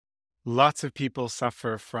Lots of people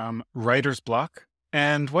suffer from writer's block.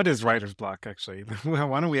 And what is writer's block, actually? Well,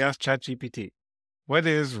 why don't we ask ChatGPT? What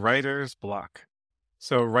is writer's block?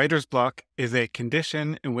 So, writer's block is a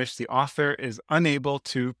condition in which the author is unable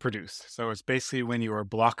to produce. So, it's basically when you are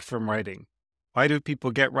blocked from writing. Why do people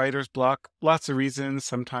get writer's block? Lots of reasons.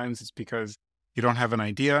 Sometimes it's because you don't have an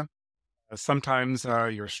idea. Sometimes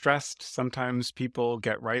you're stressed. Sometimes people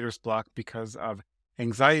get writer's block because of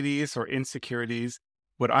anxieties or insecurities.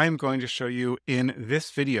 What I'm going to show you in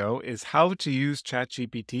this video is how to use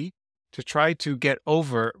ChatGPT to try to get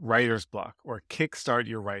over writer's block or kickstart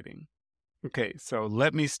your writing. Okay, so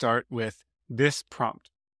let me start with this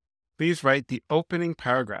prompt. Please write the opening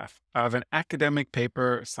paragraph of an academic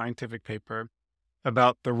paper, scientific paper,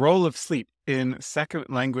 about the role of sleep in second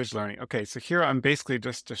language learning. Okay, so here I'm basically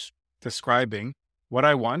just describing what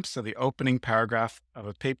I want. So the opening paragraph of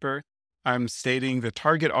a paper, I'm stating the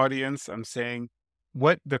target audience. I'm saying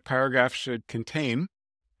what the paragraph should contain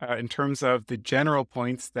in terms of the general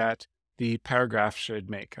points that the paragraph should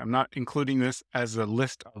make. I'm not including this as a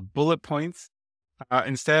list of bullet points.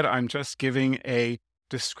 Instead, I'm just giving a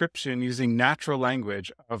description using natural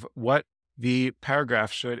language of what the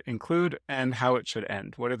paragraph should include and how it should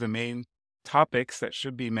end. What are the main topics that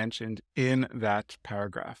should be mentioned in that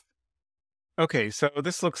paragraph? Okay, so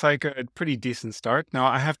this looks like a pretty decent start. Now,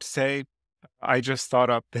 I have to say, I just thought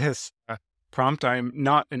up this prompt. I'm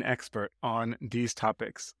not an expert on these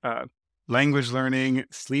topics. Language learning,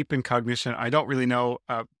 sleep, and cognition. I don't really know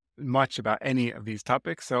much about any of these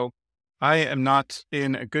topics. So I am not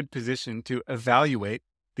in a good position to evaluate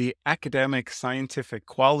the academic scientific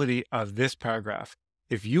quality of this paragraph.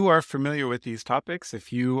 If you are familiar with these topics,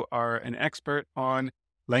 if you are an expert on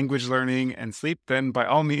language learning and sleep, then by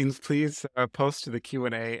all means, please post to the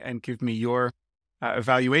Q&A and give me your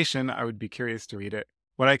evaluation. I would be curious to read it.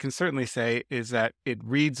 What I can certainly say is that it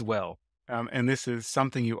reads well. And this is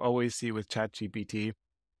something you always see with ChatGPT.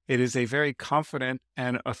 It is a very confident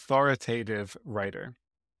and authoritative writer.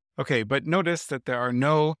 Okay, but notice that there are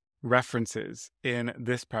no references in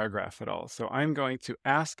this paragraph at all. So I'm going to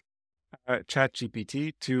ask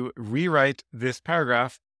ChatGPT to rewrite this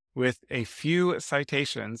paragraph with a few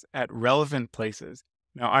citations at relevant places.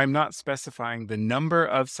 Now, I'm not specifying the number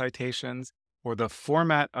of citations or the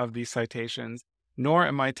format of these citations, nor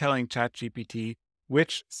am I telling ChatGPT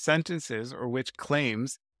which sentences or which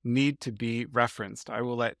claims need to be referenced. I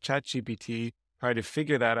will let ChatGPT try to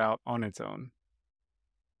figure that out on its own.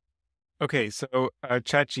 Okay, so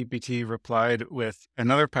ChatGPT replied with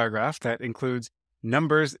another paragraph that includes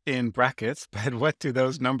numbers in brackets, but what do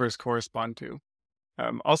those numbers correspond to?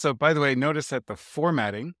 Also, by the way, notice that the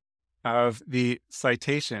formatting of the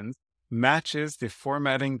citations matches the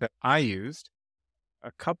formatting that I used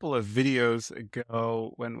a couple of videos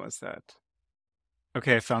ago. When was that?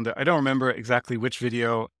 Okay, I found it. I don't remember exactly which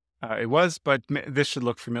video it was, but this should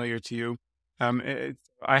look familiar to you.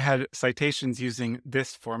 I had citations using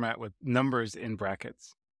this format with numbers in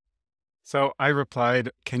brackets. So I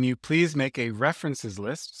replied, can you please make a references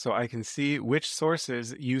list so I can see which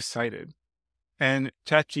sources you cited? And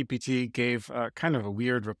ChatGPT gave kind of a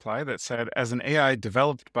weird reply that said, as an AI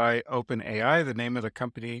developed by OpenAI, the name of the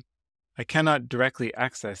company, I cannot directly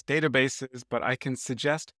access databases, but I can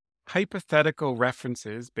suggest hypothetical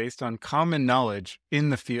references based on common knowledge in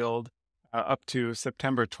the field up to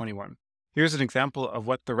September 21. Here's an example of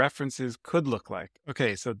what the references could look like.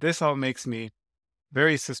 Okay, so this all makes me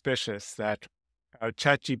very suspicious that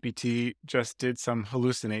ChatGPT just did some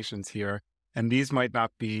hallucinations here, and these might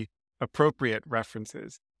not be appropriate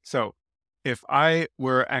references. So if I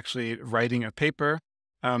were actually writing a paper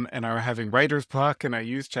and I were having writer's block and I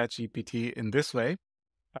use ChatGPT in this way,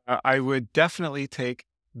 I would definitely take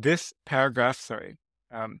this paragraph,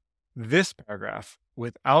 this paragraph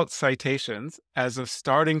without citations as a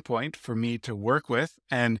starting point for me to work with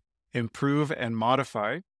and improve and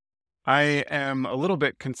modify. I am a little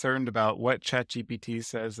bit concerned about what ChatGPT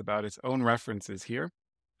says about its own references here.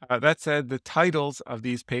 That said, the titles of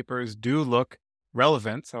these papers do look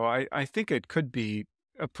relevant, so I think it could be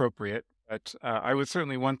appropriate, but I would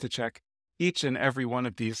certainly want to check each and every one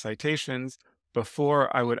of these citations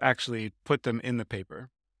before I would actually put them in the paper.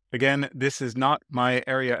 Again, this is not my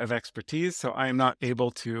area of expertise, so I am not able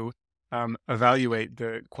to evaluate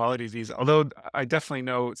the quality of these, although I definitely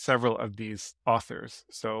know several of these authors.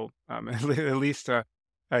 So at least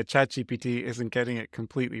ChatGPT isn't getting it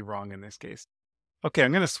completely wrong in this case. Okay,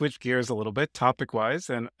 I'm going to switch gears a little bit, topic-wise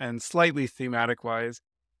and slightly thematic-wise,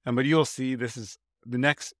 but you'll see this is the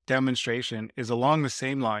next demonstration is along the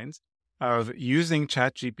same lines of using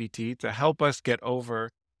ChatGPT to help us get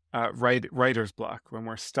over writer's block when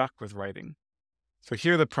we're stuck with writing. So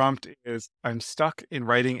here the prompt is, I'm stuck in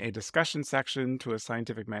writing a discussion section to a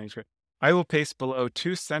scientific manuscript. I will paste below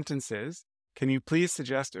 2 sentences. Can you please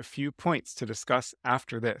suggest a few points to discuss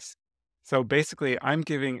after this? So basically, I'm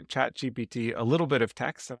giving ChatGPT a little bit of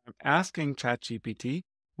text. So I'm asking ChatGPT,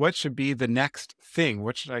 what should be the next thing?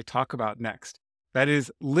 What should I talk about next? That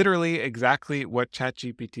is literally exactly what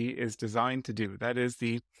ChatGPT is designed to do. That is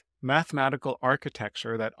the mathematical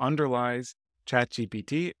architecture that underlies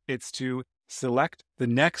ChatGPT. It's to select the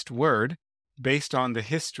next word based on the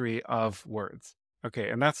history of words. Okay,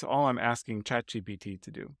 and that's all I'm asking ChatGPT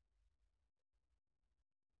to do.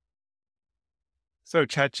 So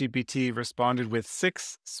ChatGPT responded with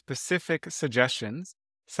 6 specific suggestions.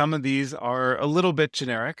 Some of these are a little bit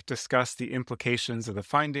generic, discuss the implications of the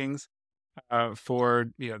findings for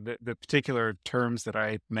the particular terms that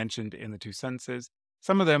I mentioned in the 2 sentences.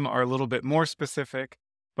 Some of them are a little bit more specific,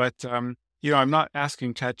 but I'm not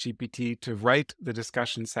asking ChatGPT to write the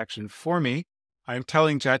discussion section for me. I'm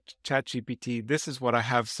telling ChatGPT, this is what I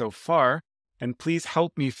have so far, and please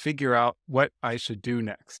help me figure out what I should do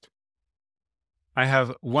next. I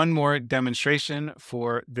have one more demonstration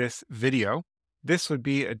for this video. This would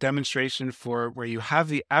be a demonstration for where you have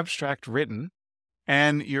the abstract written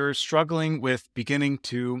and you're struggling with beginning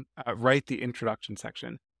to write the introduction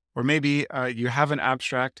section. Or maybe you have an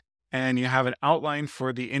abstract and you have an outline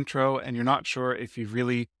for the intro and you're not sure if you've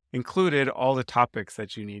really included all the topics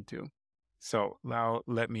that you need to. So now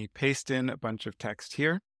let me paste in a bunch of text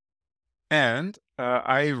here. And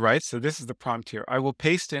I write, so this is the prompt here. I will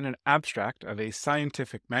paste in an abstract of a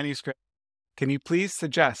scientific manuscript. Can you please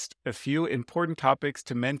suggest a few important topics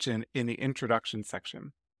to mention in the introduction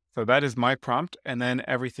section? So that is my prompt. And then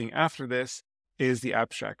everything after this is the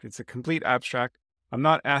abstract. It's a complete abstract. I'm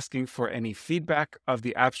not asking for any feedback of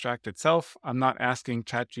the abstract itself. I'm not asking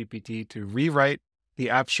ChatGPT to rewrite the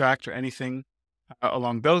abstract or anything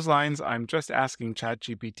along those lines. I'm just asking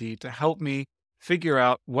ChatGPT to help me figure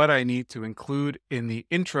out what I need to include in the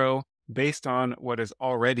intro based on what is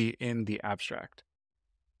already in the abstract.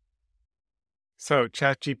 So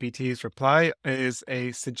ChatGPT's reply is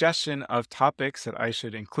a suggestion of topics that I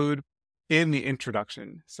should include in the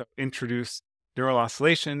introduction. So introduce neural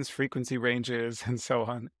oscillations, frequency ranges, and so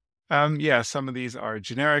on. Some of these are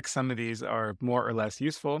generic, some of these are more or less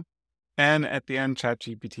useful. And at the end,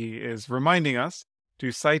 ChatGPT is reminding us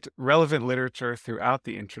to cite relevant literature throughout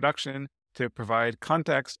the introduction to provide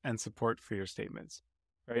context and support for your statements.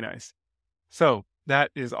 Very nice. So that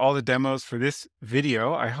is all the demos for this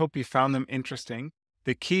video. I hope you found them interesting.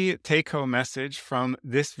 The key take-home message from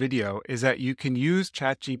this video is that you can use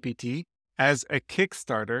ChatGPT as a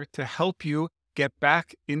Kickstarter to help you get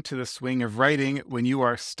back into the swing of writing when you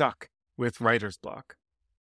are stuck with writer's block.